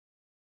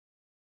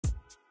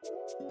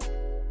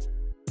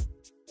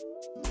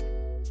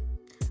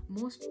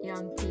most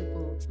young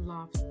people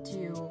love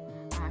to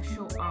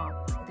show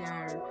off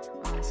their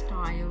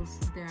styles,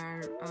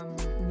 their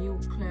new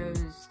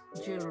clothes,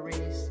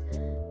 jewelries.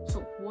 So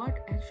what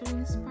actually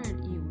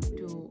inspired you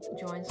to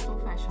join slow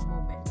fashion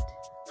movement?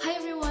 Hi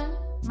everyone,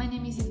 my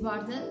name is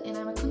Eduarda and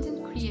I'm a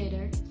content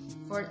creator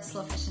for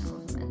Slow Fashion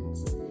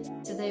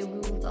Movement. Today we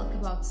will talk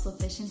about slow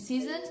fashion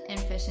season and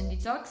fashion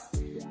detox,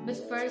 but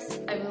first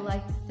I would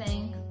like to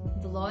thank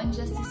the Law and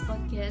Justice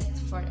podcast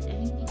for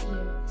having me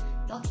here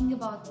talking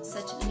about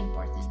such an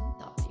important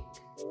topic.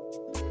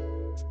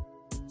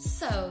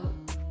 So,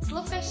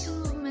 slow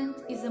fashion movement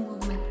is a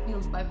movement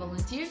built by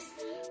volunteers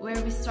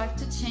where we strive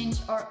to change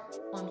our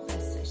own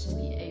fast fashion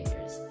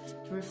behaviors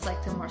to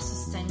reflect a more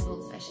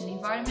sustainable fashion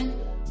environment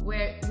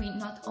where we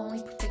not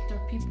only protect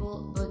our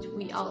people but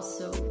we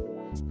also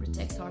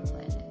protect our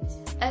planet.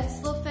 At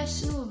Slow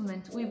Fashion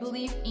Movement, we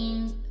believe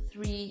in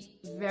three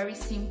very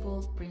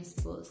simple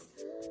principles: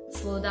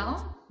 slow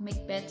down,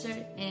 make better,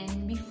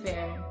 and be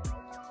fair.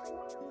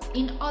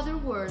 In other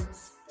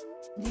words,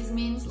 this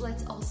means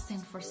let's all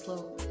stand for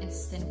slow and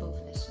sustainable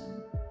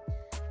fashion.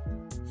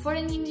 For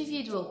an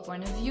individual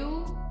point of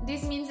view,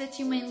 this means that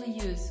you mainly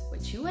use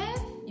what you have,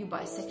 you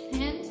buy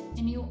secondhand,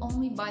 and you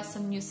only buy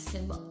some new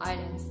sustainable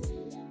items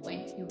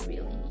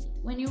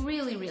when you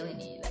really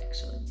need it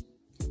actually.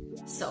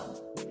 So,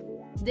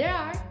 there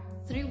are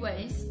three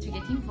ways to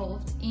get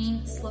involved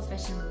in slow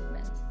fashion movement.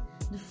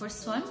 The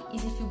first one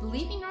is if you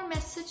believe in our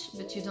message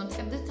but you don't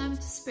have the time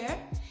to spare,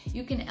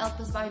 you can help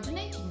us by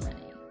donating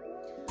money.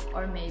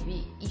 Or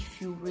maybe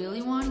if you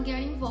really want to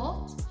get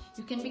involved,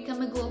 you can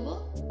become a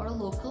global or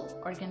local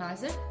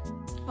organizer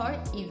or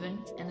even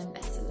an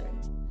ambassador.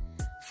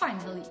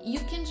 Finally, you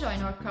can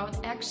join our crowd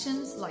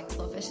actions like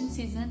Slow Fashion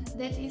Season,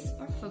 that is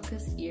our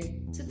focus here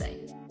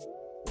today.